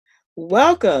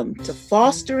Welcome to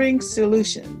Fostering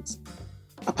Solutions,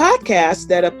 a podcast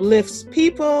that uplifts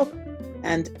people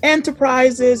and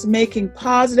enterprises making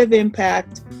positive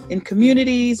impact in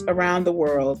communities around the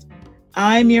world.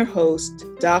 I'm your host,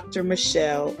 Dr.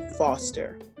 Michelle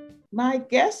Foster. My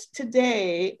guest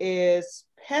today is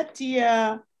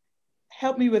Petia.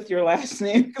 Help me with your last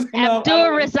name. Abdul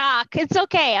Razak. It's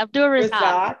okay. Abdul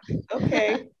Razak.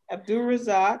 Okay. Abdul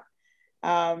Razak.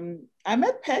 I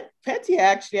met Petia,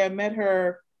 actually. I met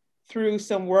her through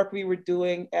some work we were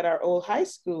doing at our old high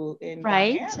school in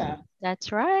Guyana.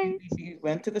 That's right. We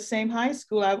went to the same high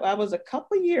school. I was a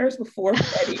couple years before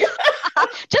Petia.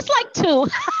 Just like two.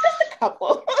 Just a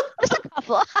couple. Just a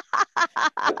couple.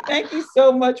 Thank you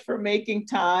so much for making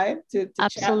time to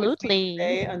chat with me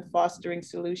today on Fostering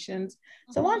Solutions.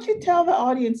 So why don't you tell the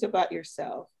audience about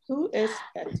yourself? Who is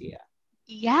Petia?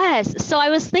 Yes. So I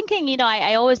was thinking,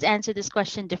 I always answer this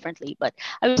question differently, but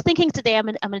I was thinking today I'm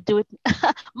gonna do it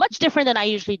much different than I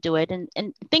usually do it, and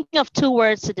thinking of two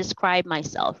words to describe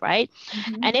myself, right?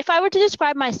 Mm-hmm. And if I were to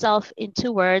describe myself in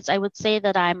two words, I would say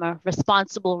that I'm a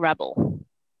responsible rebel.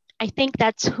 I think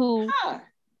that's who.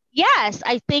 Yes,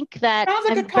 I think that sounds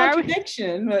like a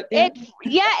contradiction. But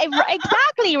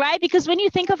exactly, right? Because when you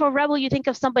think of a rebel, you think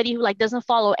of somebody who doesn't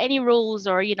follow any rules,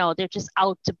 or they're just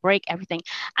out to break everything.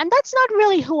 And that's not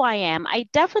really who I am. I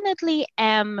definitely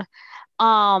am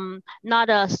not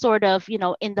a sort of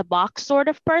in the box sort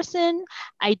of person.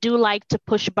 I do like to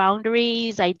push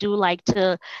boundaries. I do like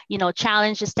to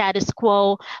challenge the status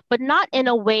quo, but not in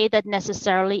a way that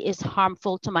necessarily is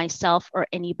harmful to myself or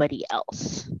anybody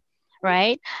else.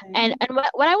 Right. And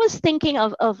when I was thinking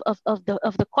of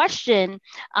the question,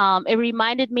 it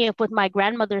reminded me of what my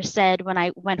grandmother said when I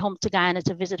went home to Guyana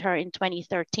to visit her in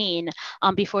 2013,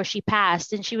 before she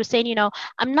passed. And she was saying,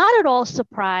 I'm not at all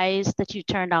surprised that you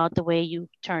turned out the way you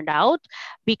turned out,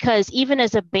 because even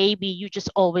as a baby, you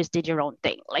just always did your own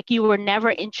thing. Like, you were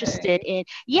never interested in.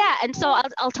 Yeah. And so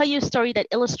I'll tell you a story that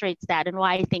illustrates that and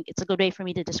why I think it's a good way for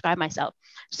me to describe myself.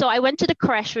 So I went to the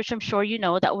creche, which I'm sure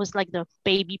that was like the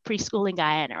baby preschool in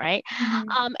Guyana, right?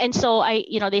 Mm-hmm. And so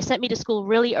they sent me to school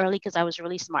really early because I was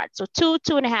really smart. So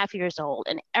 2.5 years old.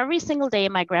 And every single day,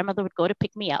 my grandmother would go to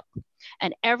pick me up.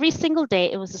 And every single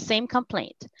day, it was the same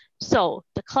complaint. So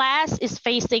the class is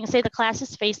facing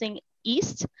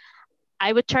east.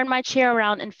 I would turn my chair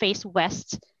around and face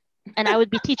west, and I would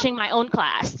be teaching my own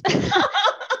class.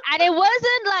 And it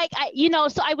wasn't like,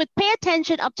 so I would pay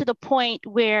attention up to the point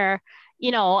where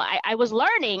I was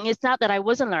learning. It's not that I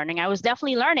wasn't learning. I was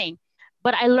definitely learning,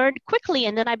 but I learned quickly,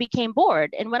 and then I became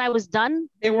bored. And when I was done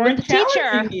with the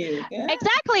teacher,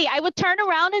 exactly, I would turn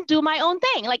around and do my own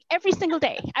thing, like every single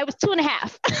day. I was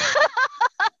 2.5.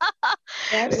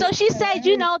 So she said,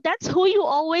 that's who you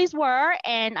always were.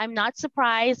 And I'm not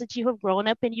surprised that you have grown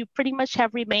up and you pretty much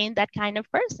have remained that kind of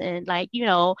person. Like,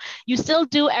 you still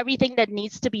do everything that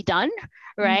needs to be done,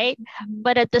 right? Mm-hmm.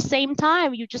 But at the same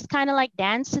time, you just kind of like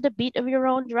dance to the beat of your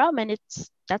own drum, and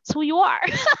that's who you are.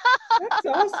 That's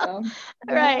awesome.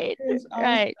 Right.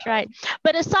 Right.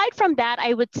 But aside from that,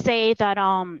 I would say that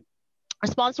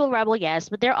responsible rebel, yes,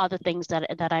 but there are other things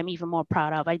that I'm even more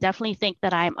proud of. I definitely think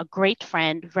that I'm a great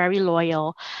friend, very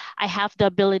loyal. I have the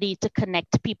ability to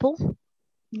connect people.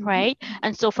 Right.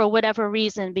 And so for whatever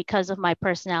reason, because of my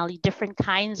personality, different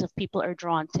kinds of people are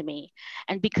drawn to me.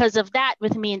 And because of that,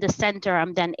 with me in the center,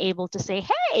 I'm then able to say,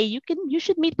 hey, you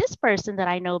should meet this person that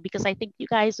I know, because I think you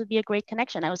guys would be a great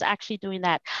connection. I was actually doing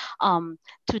that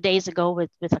 2 days ago with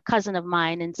a cousin of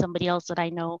mine and somebody else that I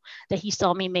know, that he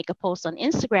saw me make a post on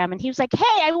Instagram, and he was like,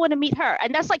 hey, I want to meet her.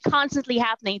 And that's like constantly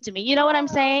happening to me. You know what I'm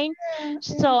saying?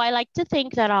 So I like to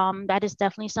think that that is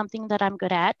definitely something that I'm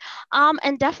good at.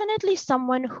 And definitely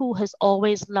someone who has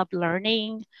always loved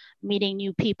learning, meeting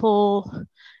new people,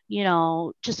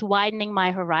 just widening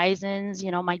my horizons.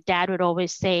 My dad would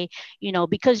always say,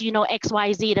 because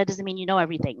XYZ, that doesn't mean you know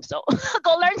everything. So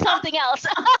go learn something else.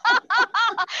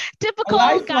 Typical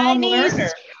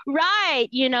Guyanese, right?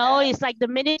 It's like the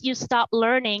minute you stop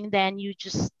learning, then you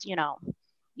just,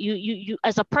 you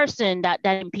as a person, that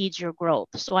impedes your growth.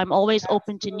 So I'm always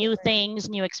open to new things,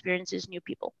 new experiences, new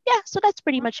people. Yeah. So that's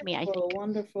pretty much me, I think.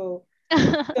 Wonderful.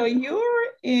 So you're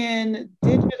in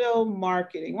digital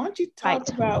marketing. Why don't you talk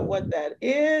about what that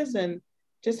is and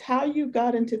just how you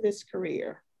got into this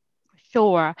career?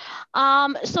 Sure.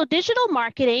 So digital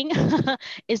marketing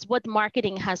is what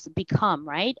marketing has become,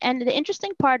 right? And the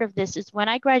interesting part of this is when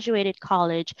I graduated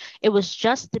college, it was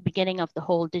just the beginning of the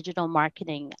whole digital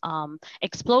marketing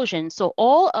explosion. So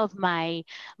all of my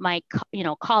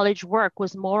college work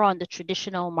was more on the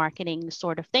traditional marketing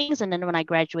sort of things. And then when I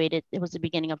graduated, it was the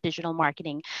beginning of digital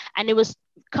marketing, and it was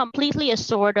completely a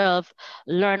sort of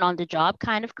learn on the job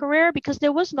kind of career because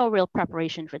there was no real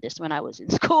preparation for this when I was in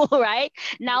school, right?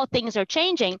 Now things are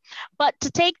changing. But to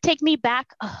take me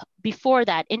back before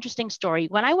that, interesting story.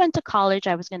 When I went to college,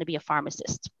 I was going to be a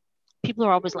pharmacist. People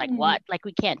are always like, what? Like,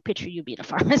 we can't picture you being a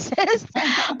pharmacist.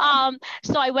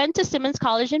 So I went to Simmons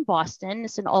College in Boston.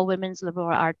 It's an all women's liberal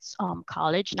arts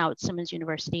college. Now it's Simmons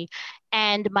University.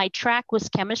 And my track was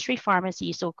chemistry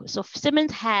pharmacy. So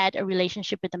Simmons had a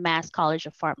relationship with the Mass College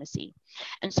of Pharmacy.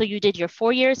 And so you did your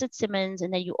 4 years at Simmons,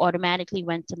 and then you automatically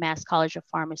went to Mass College of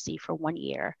Pharmacy for 1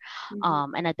 year.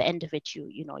 And at the end of it,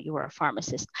 you were a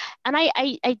pharmacist. And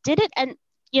I did it. And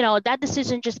that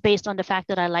decision just based on the fact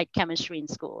that I liked chemistry in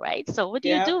school, right? So what do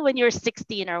you do when you're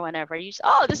 16 or whenever? You say,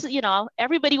 oh, this is,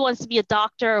 everybody wants to be a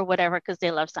doctor or whatever because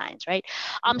they love science, right?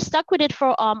 I'm stuck with it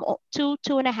for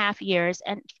 2.5 years.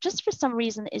 And just for some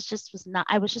reason,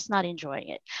 I was just not enjoying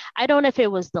it. I don't know if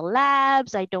it was the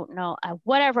labs. I don't know,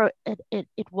 whatever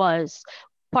it was.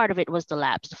 Part of it was the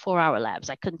labs, the 4-hour labs.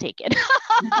 I couldn't take it.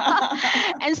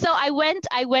 And so I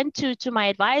went to my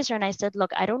advisor and I said,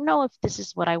 look, I don't know if this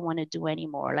is what I want to do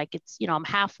anymore. Like, it's, I'm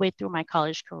halfway through my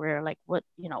college career. Like, what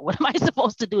am I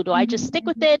supposed to do? Do I just stick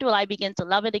with it? Will I begin to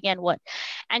love it again? What?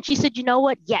 And she said, you know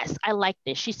what? Yes, I like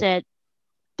this. She said,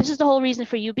 this is the whole reason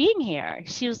for you being here.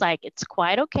 She was like, it's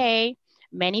quite okay.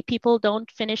 Many people don't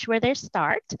finish where they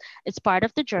start. It's part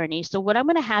of the journey. So what I'm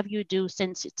going to have you do,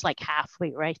 since it's like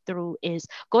halfway right through, is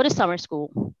go to summer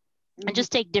school and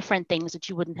just take different things that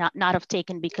you would not have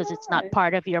taken because it's not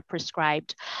part of your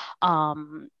prescribed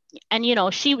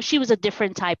and she was a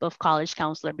different type of college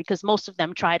counselor because most of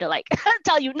them try to like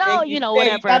tell you no,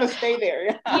 whatever. You gotta stay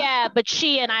there. Yeah, but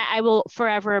she and I will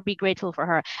forever be grateful for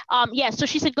her. So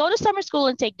she said go to summer school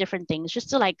and take different things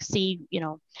just to like see,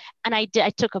 and I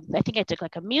took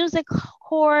like a music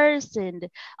course and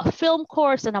a film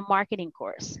course and a marketing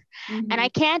course. And I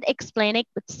can't explain it,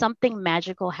 but something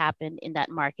magical happened in that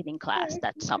marketing class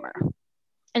that summer.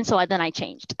 And so then I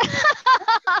changed.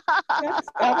 That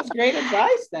was great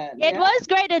advice then. It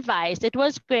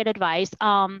was great advice.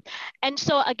 And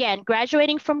so again,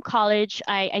 graduating from college,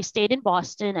 I stayed in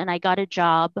Boston and I got a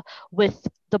job with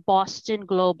the Boston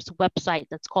Globe's website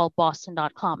that's called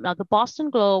boston.com. Now, the Boston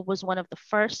Globe was one of the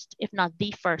first, if not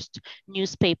the first,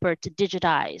 newspaper to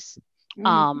digitize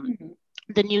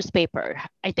the newspaper.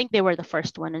 I think they were the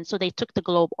first one. And so they took the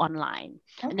Globe online.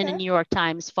 And then the New York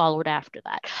Times followed after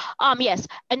that. Yes.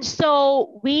 And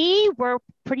so we were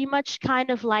pretty much kind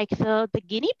of like the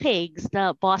guinea pigs,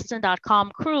 the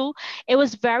Boston.com crew. It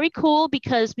was very cool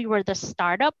because we were the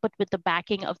startup, but with the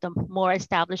backing of the more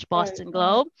established Boston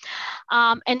Globe.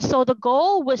 And so the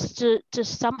goal was to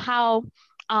somehow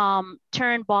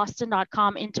turn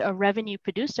Boston.com into a revenue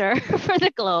producer for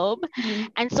the Globe.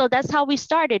 And so that's how we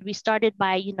started. We started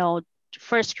by,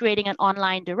 first creating an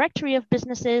online directory of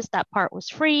businesses. That part was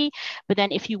free. But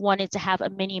then if you wanted to have a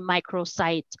mini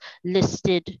microsite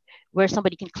listed where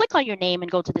somebody can click on your name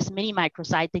and go to this mini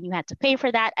microsite, then you had to pay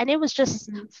for that. And it was just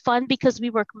fun because we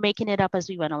were making it up as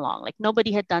we went along. Like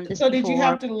nobody had done this before. So did you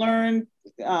have to learn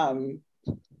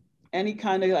any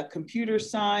kind of like computer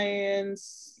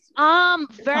science?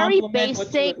 Very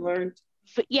basic.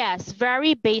 Yes,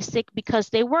 very basic because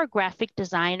they were graphic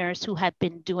designers who had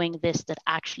been doing this that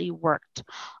actually worked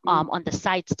on the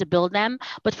sites to build them.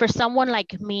 But for someone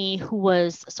like me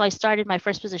so I started, my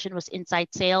first position was inside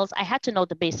sales. I had to know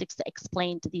the basics to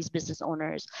explain to these business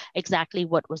owners exactly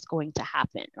what was going to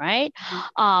happen, right?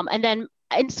 And then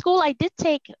in school, I did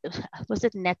take, was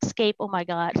it Netscape? Oh my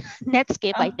God,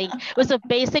 Netscape, I think, was a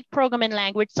basic programming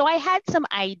language. So I had some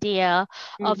idea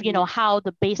of, how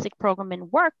the basic programming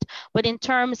worked. But in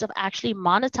terms of actually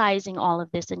monetizing all of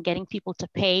this and getting people to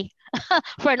pay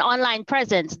for an online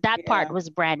presence, that part was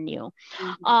brand new.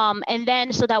 And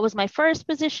then, so that was my first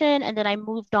position. And then I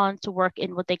moved on to work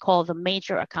in what they call the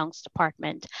major accounts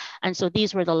department. And so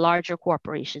these were the larger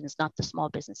corporations, not the small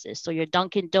businesses. So your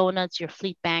Dunkin' Donuts, your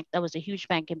Fleet Bank, that was a huge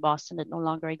bank in Boston that no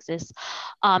longer exists.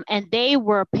 And they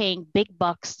were paying big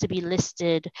bucks to be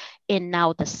listed in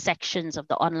now the sections of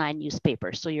the online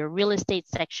newspaper. So your real estate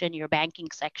section, your banking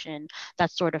section,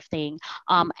 that sort of thing.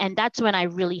 And that's when I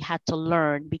really had to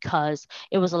learn because because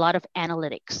it was a lot of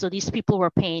analytics. So these people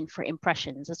were paying for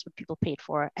impressions. That's what people paid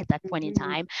for at that point in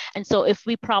time. And so if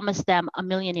we promised them 1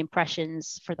 million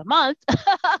impressions for the month,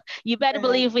 you better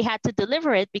believe we had to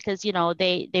deliver it, because, you know,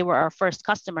 they were our first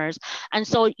customers. And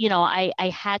so, you know, I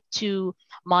had to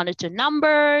monitor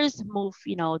numbers, move,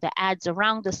 you know, the ads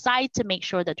around the site to make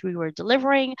sure that we were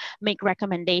delivering, make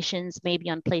recommendations maybe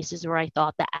on places where I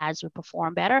thought the ads would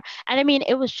perform better. And I mean,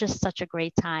 it was just such a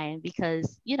great time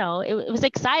because, you know, it was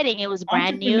exciting. It was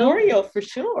brand new. Entrepreneurial for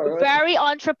sure. Very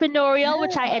entrepreneurial,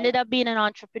 which I ended up being an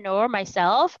entrepreneur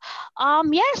myself.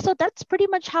 Yeah, so that's pretty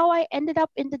much how I ended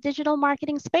up in the digital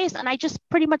marketing space. And I just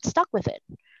pretty much stuck with it.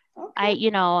 Okay.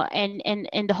 You know,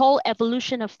 and the whole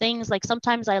evolution of things, like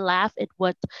sometimes I laugh at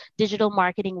what digital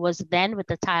marketing was then with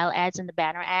the tile ads and the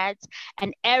banner ads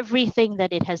and everything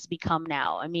that it has become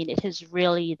now. I mean, it has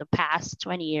really, the past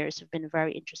 20 years have been a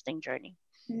very interesting journey.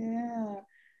 Yeah.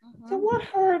 So what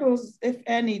hurdles, if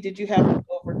any, did you have to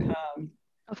overcome?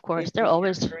 Of course, there are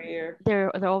always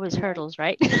hurdles,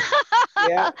 right?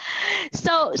 Yeah.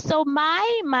 So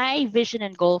my vision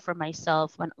and goal for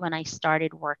myself when I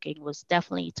started working was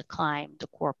definitely to climb the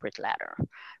corporate ladder,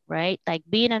 right? Like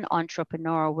being an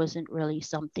entrepreneur wasn't really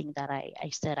something that I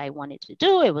said I wanted to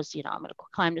do. It was, you know, I'm going to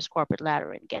climb this corporate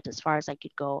ladder and get as far as I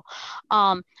could go.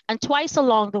 And twice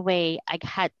along the way, I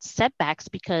had setbacks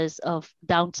because of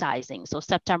downsizing. So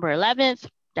September 11th,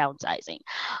 downsizing.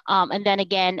 And then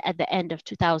again, at the end of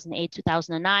 2008,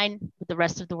 2009, with the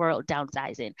rest of the world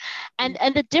downsizing. And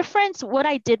the difference, what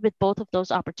I did with both of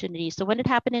those opportunities. So when it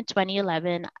happened in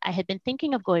 2011, I had been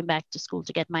thinking of going back to school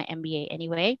to get my MBA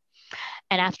anyway.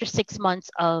 And after 6 months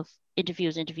of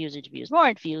interviews, more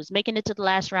interviews, making it to the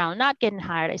last round, not getting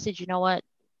hired, I said, you know what?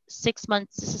 6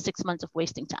 months, this is 6 months of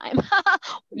wasting time.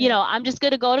 You know, I'm just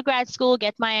going to go to grad school,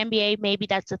 get my MBA. Maybe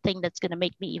that's the thing that's going to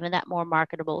make me even that more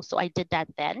marketable. So I did that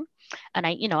then. And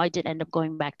I did end up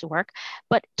going back to work.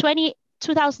 But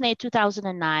 2008,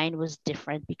 2009 was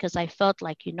different because I felt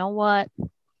like, you know what?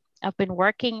 I've been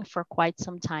working for quite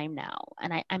some time now,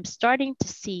 and I'm starting to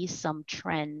see some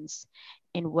trends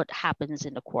in what happens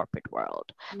in the corporate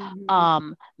world.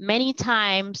 Many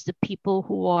times the people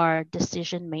who are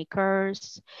decision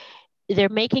makers, they're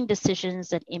making decisions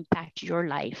that impact your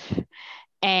life.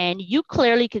 And you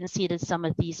clearly can see that some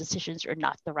of these decisions are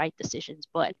not the right decisions,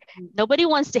 but nobody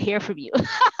wants to hear from you.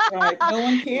 Right. No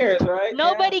one cares, right?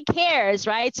 Nobody cares,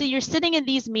 right? So you're sitting in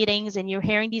these meetings and you're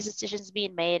hearing these decisions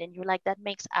being made and you're like, that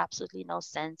makes absolutely no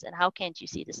sense. And how can't you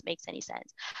see this makes any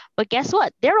sense? But guess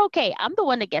what? They're okay. I'm the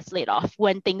one that gets laid off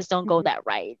when things don't go that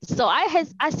right. So I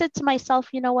said to myself,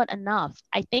 you know what, enough.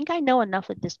 I think I know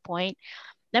enough at this point.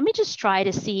 Let me just try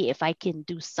to see if I can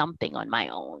do something on my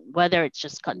own, whether it's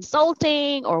just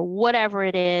consulting or whatever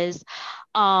it is,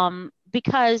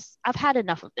 because I've had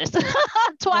enough of this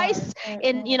twice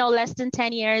in, you know, less than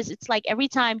 10 years. It's like every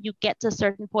time you get to a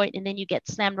certain point and then you get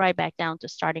slammed right back down to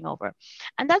starting over.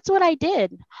 And that's what I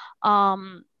did.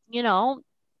 You know,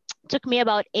 took me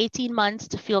about 18 months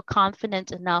to feel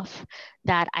confident enough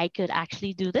that I could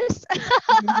actually do this.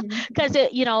 Because,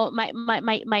 you know,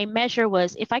 my measure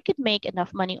was if I could make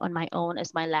enough money on my own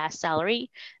as my last salary,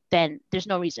 then there's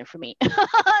no reason for me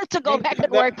to go back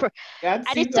and work for. That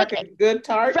seems like a good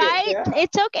target. Right. Yeah.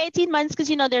 It took 18 months because,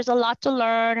 you know, there's a lot to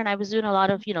learn. And I was doing a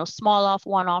lot of, you know,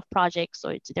 one-off projects.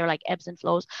 So they're like ebbs and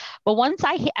flows. But once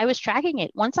I was tracking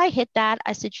it. Once I hit that,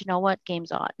 I said, you know what,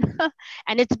 game's on.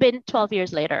 And it's been 12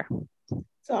 years later.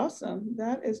 It's awesome.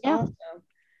 That is awesome.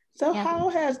 So how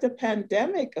has the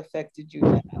pandemic affected you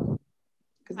now?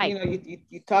 Because, you know,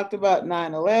 you talked about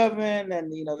 9/11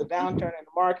 and, you know, the downturn in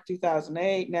the market,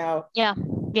 2008. Now,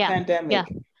 pandemic.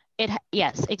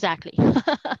 Yes, exactly.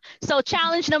 So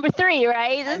challenge number 3,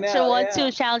 right?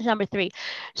 Challenge number 3.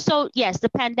 So yes, the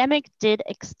pandemic did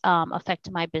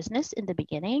affect my business in the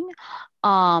beginning,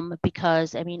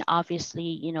 because I mean, obviously,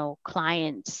 you know,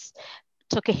 clients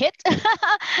took a hit.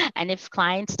 And if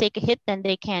clients take a hit, then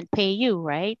they can't pay you,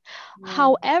 right?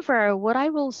 However, what I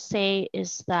will say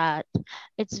is that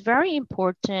it's very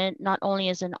important, not only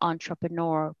as an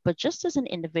entrepreneur, but just as an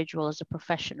individual, as a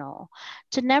professional,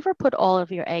 to never put all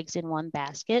of your eggs in one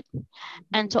basket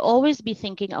and to always be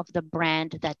thinking of the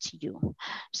brand that's you.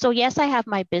 So yes, I have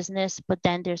my business, but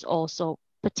then there's also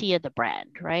Patia the brand,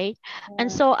 right?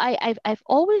 And so I've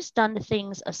always done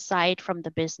things aside from the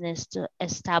business to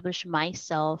establish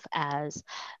myself as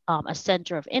a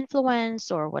center of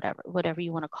influence or whatever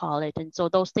you want to call it. And so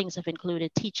those things have included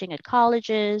teaching at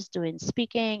colleges, doing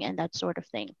speaking, and that sort of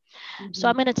thing. So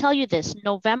I'm going to tell you this: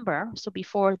 November, so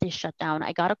before this shutdown,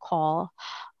 I got a call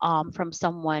from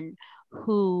someone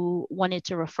who wanted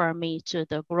to refer me to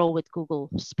the Grow with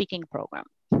Google speaking program.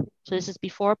 So this is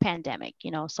before pandemic,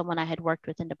 someone I had worked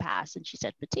with in the past. And she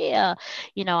said, Patia,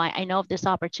 I know of this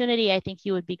opportunity. I think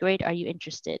you would be great. Are you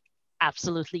interested?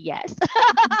 Absolutely, yes.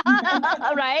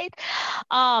 Right.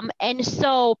 And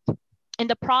so in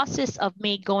the process of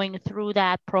me going through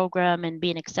that program and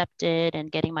being accepted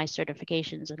and getting my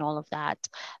certifications and all of that,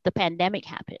 the pandemic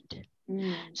happened.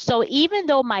 So even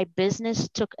though my business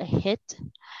took a hit,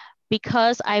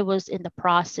 because I was in the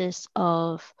process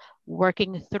of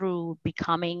working through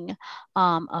becoming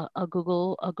a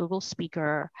Google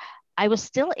speaker, I was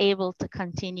still able to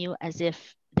continue as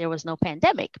if there was no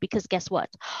pandemic, because guess what?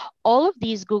 All of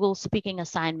these Google speaking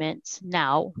assignments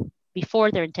now,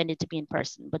 before they're intended to be in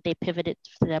person, but they pivoted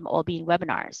to them all being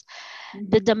webinars.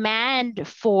 The demand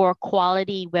for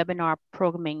quality webinar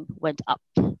programming went up.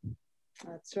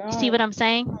 That's right. You see what I'm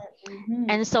saying?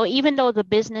 And so even though the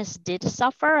business did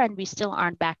suffer and we still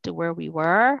aren't back to where we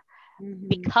were,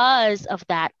 because of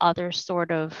that other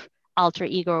sort of alter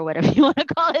ego or whatever you want to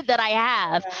call it that I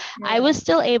have, I was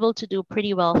still able to do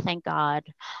pretty well, thank God.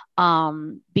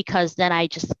 Because then I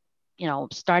just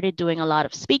started doing a lot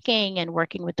of speaking and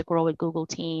working with the Grow with Google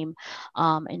team.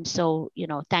 And so,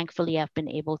 thankfully I've been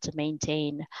able to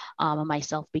maintain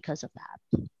myself because of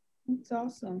that. That's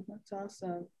awesome. That's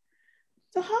awesome.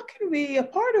 So how can we, a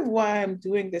part of why I'm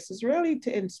doing this is really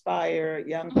to inspire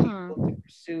young people to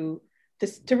pursue,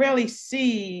 to really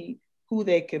see who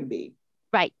they can be.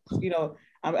 Right.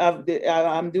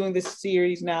 I'm doing this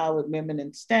series now with women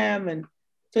in STEM. And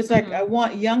so it's like, I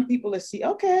want young people to see,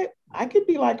 okay, I could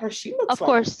be like her. She looks of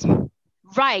course. Her.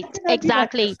 Right.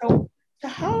 Exactly. Like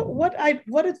so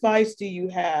what advice do you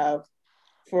have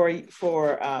for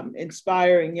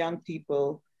inspiring young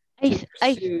people to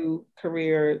pursue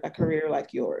a career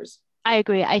like yours? I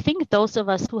agree. I think those of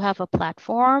us who have a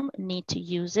platform need to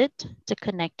use it to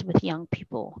connect with young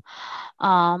people.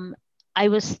 I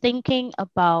was thinking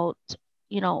about,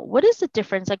 what is the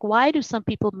difference? Like, why do some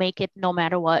people make it no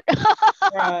matter what?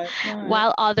 Right.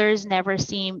 While others never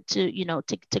seem to,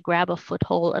 to grab a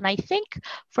foothold. And I think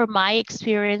from my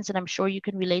experience, and I'm sure you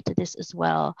can relate to this as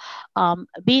well,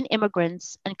 being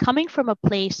immigrants and coming from a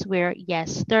place where,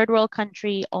 yes, third world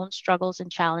country, own struggles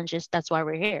and challenges, that's why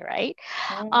we're here, right?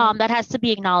 That has to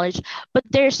be acknowledged. But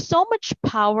there's so much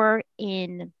power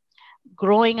in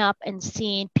growing up and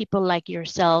seeing people like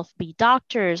yourself be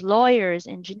doctors, lawyers,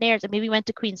 engineers, and maybe went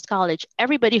to Queen's College.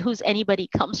 Everybody who's anybody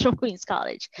comes from Queen's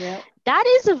College. Yeah. That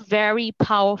is a very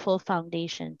powerful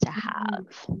foundation to have.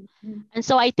 And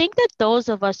so I think that those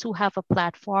of us who have a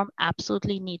platform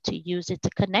absolutely need to use it to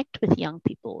connect with young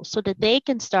people so that they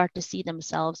can start to see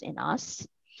themselves in us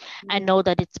and know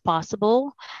that it's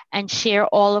possible, and share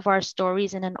all of our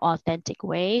stories in an authentic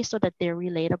way so that they're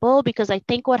relatable. Because I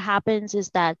think what happens is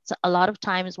that a lot of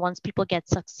times once people get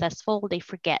successful, they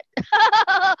forget.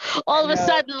 All of a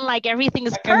sudden, like everything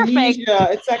is like perfect. Amnesia.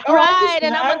 It's like, right,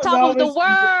 and I'm on top of the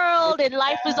world and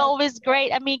life is always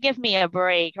great. I mean, give me a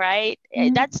break, right?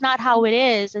 That's not how it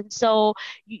is. And so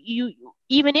you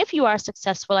even if you are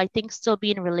successful, I think still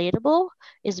being relatable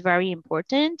is very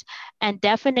important, and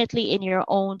definitely in your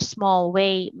own small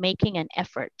way, making an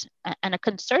effort and a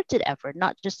concerted effort,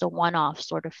 not just a one-off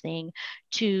sort of thing,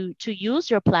 to use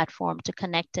your platform to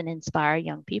connect and inspire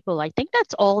young people. I think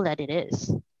that's all that it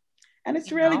is. And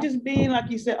it's really just being, like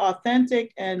you said,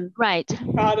 authentic and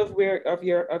proud of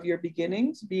your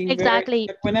beginnings. Being exactly.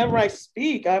 Very, whenever I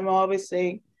speak, I'm always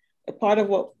saying a part of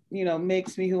what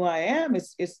makes me who I am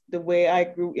is the way I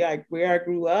grew, where I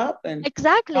grew up, and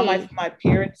exactly how my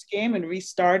parents came and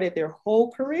restarted their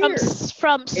whole career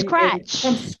from scratch.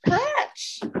 From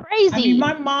scratch. Crazy. I mean,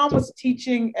 my mom was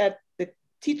teaching at the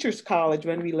teachers' college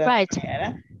when we left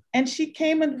Guyana, and she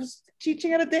came and was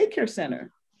teaching at a daycare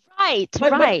center. Right.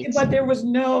 But there was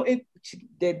no.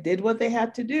 They did what they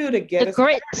had to do to get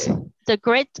the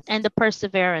grit and the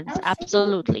perseverance.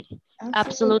 Absolutely.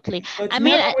 Absolutely. So it's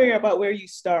never worry about where you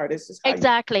start. It's just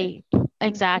exactly.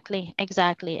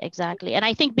 And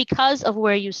I think because of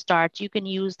where you start, you can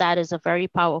use that as a very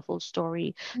powerful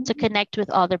story to connect with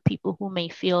other people who may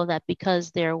feel that because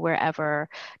they're wherever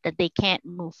that they can't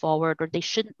move forward or they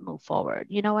shouldn't move forward.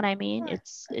 You know what I mean? Right.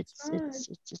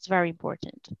 It's very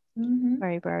important.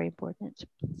 Very, very important.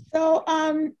 So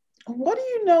what do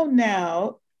you know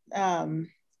now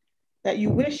that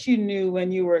you wish you knew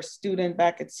when you were a student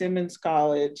back at Simmons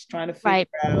College, trying to figure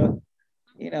out,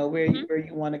 where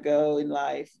you want to go in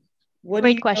life? What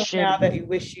Great do you question. know now that you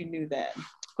wish you knew then?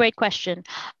 Great question.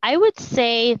 I would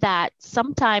say that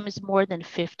sometimes more than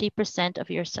 50% of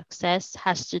your success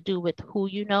has to do with who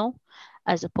you know,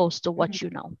 as opposed to what you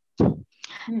know.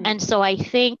 And so I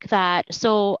think that,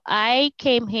 so I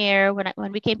came here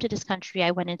when we came to this country,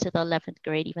 I went into the 11th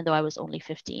grade, even though I was only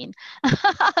 15,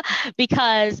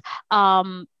 because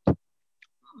I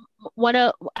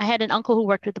had an uncle who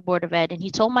worked with the Board of Ed, and he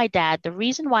told my dad the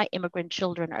reason why immigrant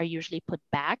children are usually put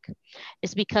back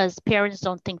is because parents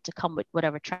don't think to come with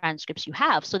whatever transcripts you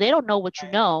have. So they don't know what you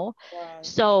know. Right.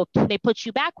 So they put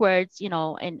you backwards,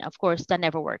 and of course that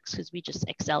never works because we just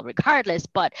excel regardless.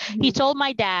 But he told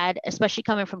my dad, especially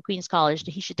coming from Queens College,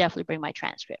 that he should definitely bring my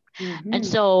transcript. And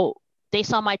so they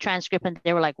saw my transcript and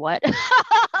they were like, what?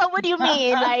 What do you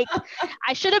mean? Like,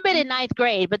 I should have been in 9th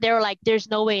grade, but they were like, there's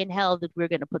no way in hell that we're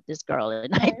going to put this girl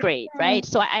in 9th grade, right?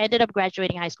 So I ended up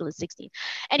graduating high school at 16.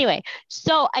 Anyway,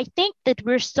 so I think that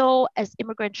we're so, as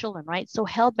immigrant children, right, so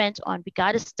hell-bent on, we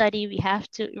got to study, we have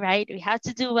to, right? We have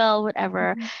to do well,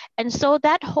 whatever. And so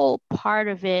that whole part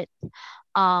of it,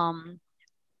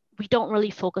 we don't really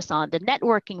focus on the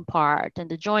networking part and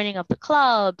the joining of the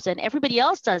clubs, and everybody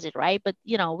else does it, right? But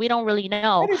we don't really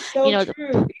know. That is so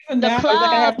true. Even the now, clubs, it's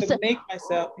like I have to make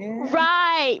myself.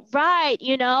 Right.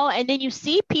 And then you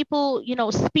see people,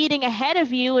 speeding ahead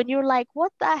of you, and you're like,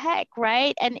 what the heck,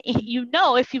 right? And if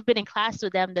you've been in class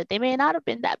with them, that they may not have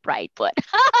been that bright, but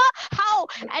how?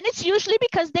 And it's usually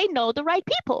because they know the right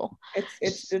people.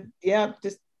 It's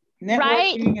just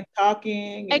networking and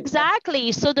talking.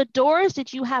 Exactly. So the doors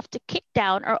that you have to kick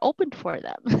down are opened for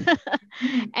them.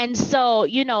 And so,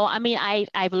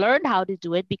 I've learned how to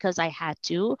do it because I had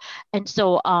to. And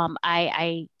so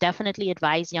I definitely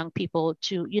advise young people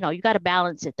to, you got to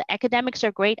balance it. The academics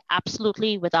are great.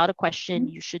 Absolutely. Without a question,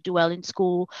 you should do well in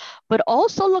school, but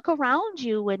also look around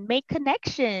you and make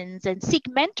connections and seek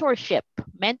mentorship.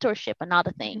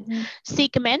 Another thing,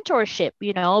 seek mentorship,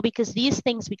 because these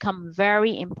things become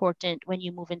very important when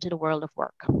you move into the world of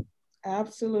work.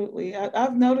 Absolutely.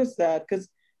 I've noticed that because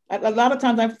a lot of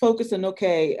times I'm focused on,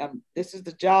 this is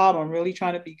the job. I'm really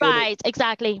trying to be good. Right,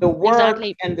 exactly. The work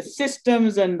and the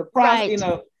systems and the process,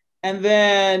 and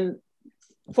then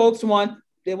folks want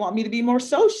me to be more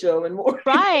social and more.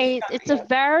 Right. It's a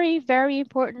very, very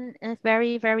important and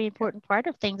very, very important part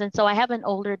of things. And so I have an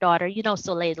older daughter,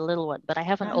 Soleil, the little one, but I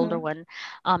have an older one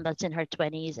that's in her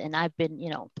 20s. And I've been,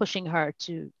 pushing her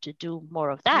to do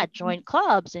more of that, join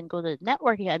clubs and go to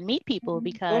networking and meet people,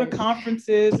 because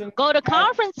go to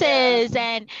conferences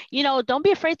and don't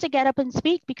be afraid to get up and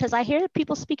speak, because I hear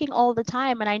people speaking all the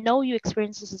time. And I know you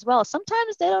experience this as well.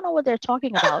 Sometimes they don't know what they're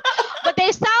talking about, but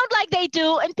they sound like they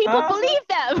do, and people believe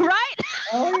them, right?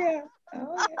 Oh yeah.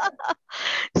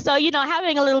 So,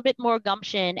 having a little bit more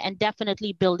gumption and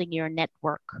definitely building your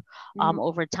network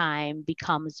over time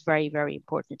becomes very, very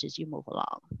important as you move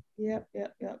along. Yep.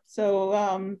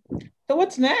 So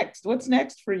what's next? What's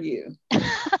next for you?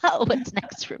 What's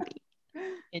next for me?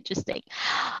 Interesting.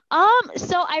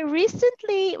 So I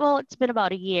recently, it's been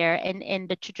about a year, and in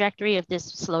the trajectory of this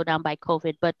slowed down by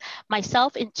COVID, but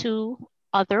myself and two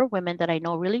other women that I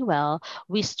know really well,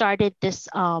 we started this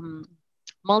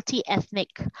multi-ethnic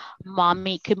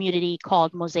mommy community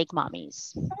called Mosaic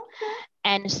Mommies.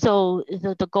 And so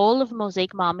the goal of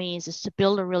Mosaic Mommies is to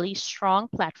build a really strong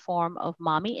platform of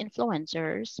mommy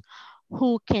influencers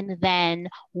who can then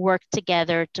work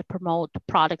together to promote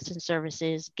products and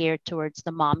services geared towards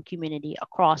the mom community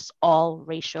across all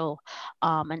racial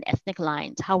and ethnic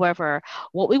lines. However,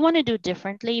 what we want to do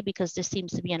differently, because this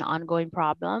seems to be an ongoing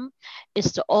problem,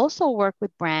 is to also work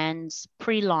with brands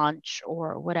pre-launch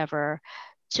or whatever,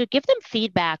 to give them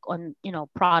feedback on,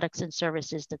 products and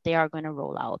services that they are going to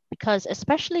roll out. Because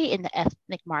especially in the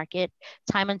ethnic market,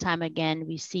 time and time again,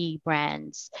 we see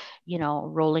brands,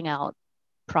 rolling out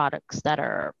products that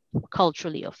are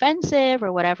culturally offensive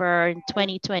or whatever. In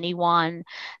 2021,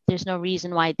 there's no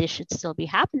reason why this should still be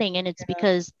happening. And it's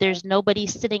because there's nobody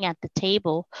sitting at the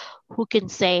table who can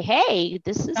say, hey,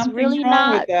 this is really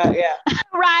not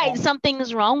right.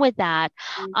 Something's wrong with that.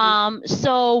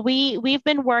 So we've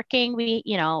been working,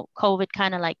 COVID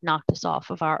kind of like knocked us off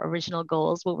of our original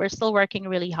goals, but we're still working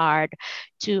really hard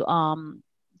to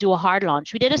do a hard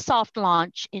launch. We did a soft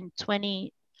launch in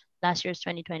last year's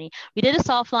 2020. We did a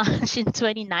soft launch in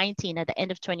 2019, at the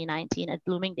end of 2019 at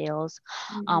Bloomingdale's,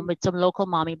 with some local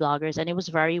mommy bloggers, and it was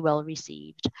very well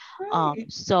received.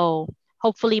 So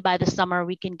hopefully by the summer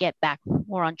we can get back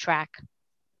more on track.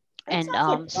 That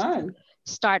sounds like fun.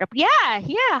 Startup.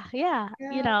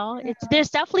 There's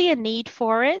definitely a need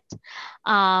for it.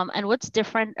 And what's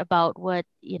different about what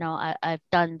I've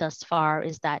done thus far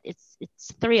is that it's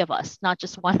three of us, not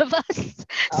just one of us.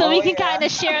 So we can kind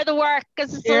of share the work,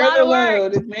 because it's a lot of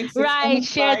work. It makes it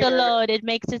share the load. It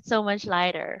makes it so much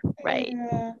lighter.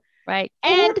 Right.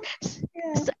 And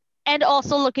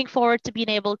also looking forward to being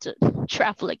able to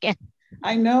travel again.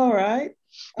 I know, right?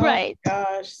 Oh Right. my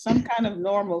gosh, some kind of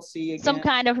normalcy Some again.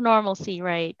 kind of normalcy,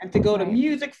 right? And to go to Right.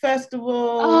 music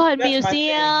festivals, Oh, and that's my thing.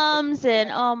 museums Yeah,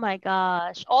 and oh my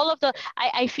gosh. All of the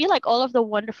I feel like all of the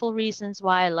wonderful reasons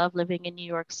why I love living in New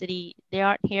York City, they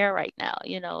aren't here right now.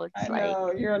 It's I like,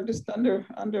 know. You're just under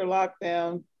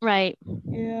lockdown. right.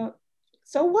 Yeah.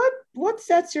 So what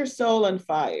sets your soul on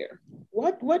fire?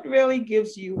 What really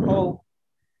gives you hope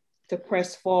to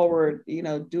press forward,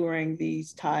 during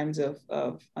these times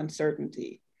of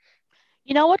uncertainty?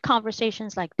 You know what,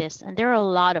 conversations like this, and there are a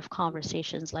lot of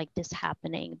conversations like this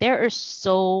happening. There are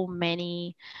so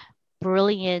many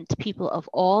brilliant people of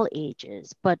all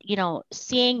ages, but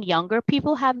seeing younger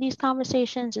people have these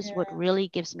conversations is what Yeah. really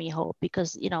gives me hope,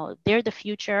 because they're the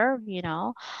future.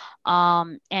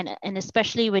 And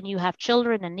especially when you have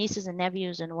children and nieces and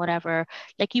nephews and whatever,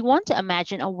 like, you want to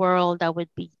imagine a world that would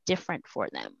be different for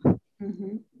them.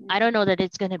 Mm-hmm. I don't know that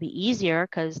it's going to be easier,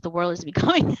 because the world is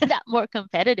becoming that more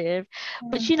competitive.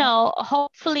 But Mm-hmm.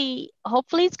 hopefully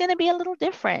it's going to be a little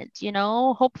different.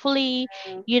 Hopefully,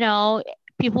 Yeah. you know,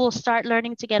 people will start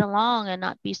learning to get along and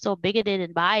not be so bigoted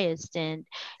and biased. And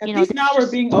At least there's now we're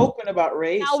just being open about now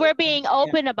racism. we're being Yeah.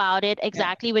 open about it, Yeah.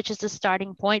 exactly, which is the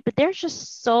starting point. But there's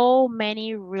just so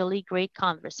many really great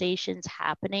conversations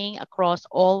happening across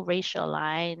all racial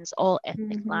lines, all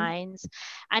ethnic Mm-hmm. lines.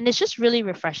 And it's just really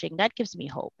refreshing. That gives me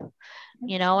hope. And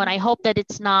Excellent. I hope that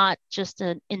it's not just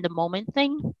an in the moment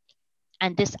thing,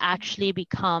 and this actually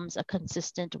becomes a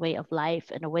consistent way of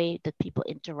life and a way that people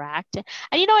interact. And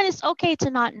it's okay to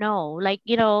not know. Like,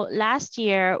 last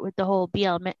year with the whole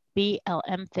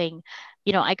BLM thing,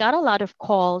 I got a lot of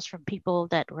calls from people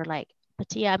that were like,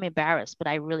 Patia, I'm embarrassed, but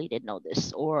I really didn't know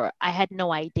this, or I had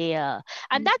no idea.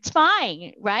 And that's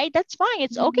fine, right? That's fine.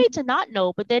 It's okay Mm-hmm. to not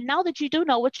know. But then now that you do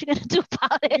know, what you're gonna do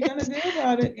about What you gonna it? do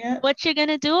about it? Yeah. What you're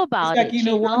gonna do It's about like, it,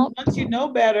 once you know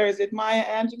better, is it Maya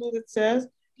Angelou that says,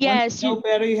 once you Yes, know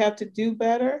better, you have to do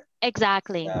better?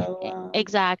 exactly. So,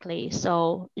 Exactly.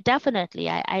 So definitely,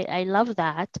 I love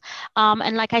that.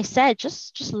 And like I said,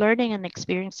 just learning and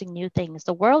experiencing new things.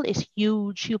 The world is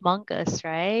huge, humongous,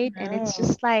 right? And it's no,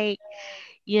 just like,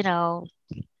 you know,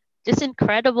 just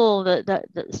incredible.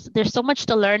 There's so much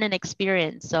to learn and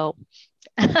experience. So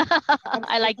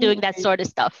I like doing that absolutely. sort of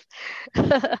stuff.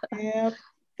 Yeah.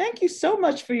 Thank you so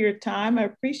much for your time. I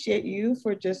appreciate you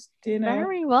for just,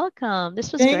 Very welcome.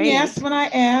 This was saying yes great. when I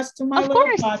asked to my Of little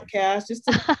course. podcast, just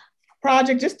a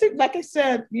project, just to, like I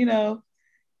said,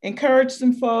 encourage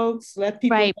some folks, let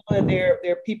people Right. know that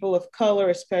they're people of color,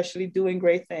 especially doing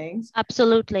great things,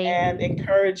 Absolutely. and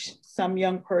encourage some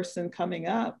young person coming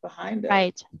up behind us.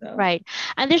 Right, So, right.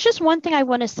 And there's just one thing I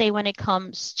want to say when it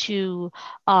comes to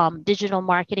digital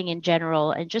marketing in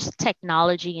general and just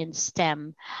technology in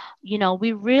STEM.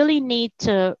 We really need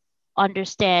to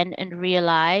understand and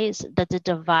realize that the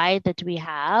divide that we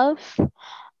have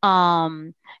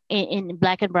um, in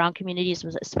Black and Brown communities,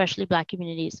 especially Black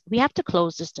communities, we have to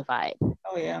close this divide.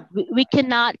 oh yeah. We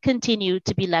cannot continue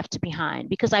to be left behind,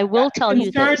 because I will It tell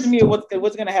you concerns this. me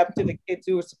what's going to happen to the kids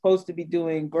who are supposed to be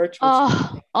doing virtual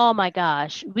stuff. Oh my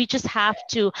gosh. We just have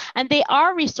to, and there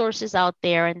are resources out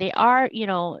there, and there are,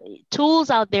 tools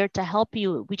out there to help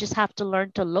you. We just have to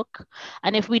learn to look.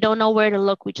 And if we don't know where to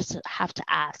look, we just have to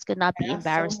ask and not be Ask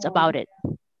embarrassed someone. about it.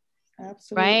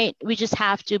 Absolutely. Right? We just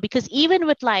have to, because even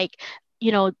with, like,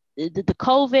 the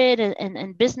COVID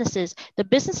and businesses, the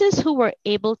businesses who were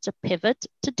able to pivot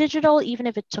to digital, even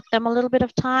if it took them a little bit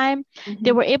of time, they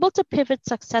Mm-hmm. were able to pivot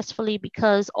successfully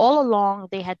because all along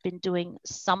they had been doing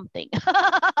something,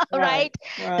 Right. right?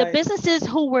 The Right. businesses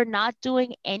who were not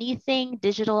doing anything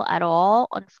digital at all,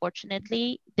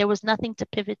 unfortunately, there was nothing to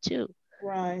pivot to.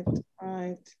 Right.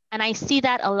 Right. And I see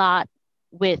that a lot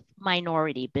with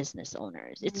minority business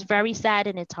owners. It's Mm-hmm. very sad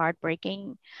and it's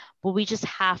heartbreaking, but we just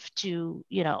have to,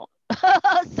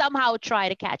 somehow try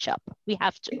to catch up. We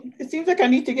have to. It seems like I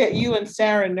need to get you and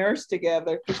Sarah Nurse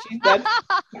together, because that's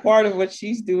part of what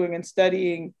she's doing and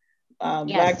studying Yes.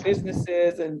 Black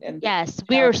businesses and the Yes.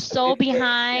 We are challenges that so they face.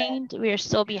 behind. We are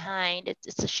so behind.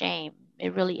 It's a shame.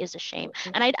 It really is a shame.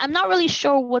 And I'm not really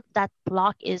sure what that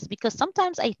block is, because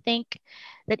sometimes I think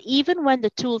that even when the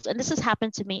tools, and this has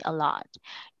happened to me a lot,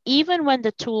 even when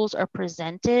the tools are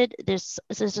presented, there's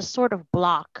a sort of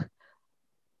block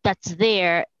that's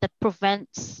there that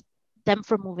prevents them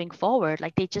from moving forward.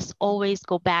 Like, they just always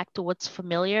go back to what's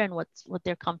familiar and what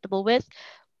they're comfortable with.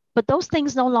 But those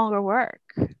things no longer work,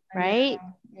 I know. right? Yeah.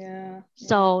 Yeah.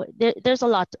 So there's a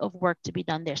lot of work to be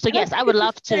done there. So And I yes, think it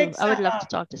just takes, I would love to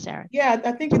talk to Sarah. yeah,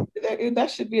 I think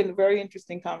that should be a very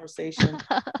interesting conversation.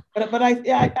 But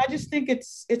I just think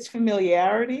it's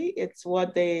familiarity. It's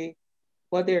what they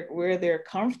where they're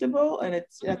comfortable. And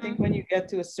it's, I think when you get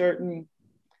to a certain,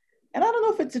 and I don't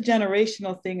know if it's a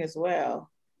generational thing as well.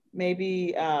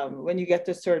 Maybe when you get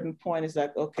to a certain point, it's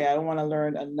like, okay, I don't want to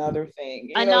learn another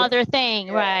thing. Another thing,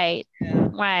 yeah, right? Yeah.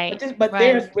 Right. But right.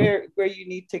 there's where you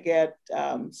need to get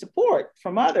support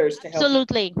from others to help.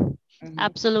 Absolutely.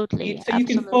 Absolutely. So you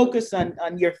can focus on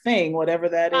your thing, whatever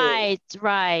that is.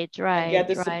 Right. And get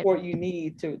the support you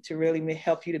need to really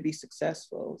help you to be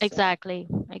successful. So. Exactly.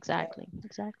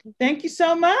 Thank you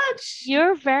so much.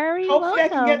 You're very Hopefully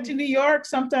welcome. I can get to New York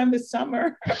sometime this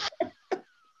summer.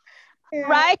 Yeah.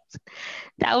 Right?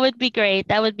 That would be great.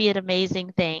 That would be an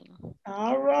amazing thing.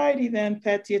 All righty then,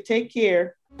 Petya. Take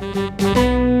care.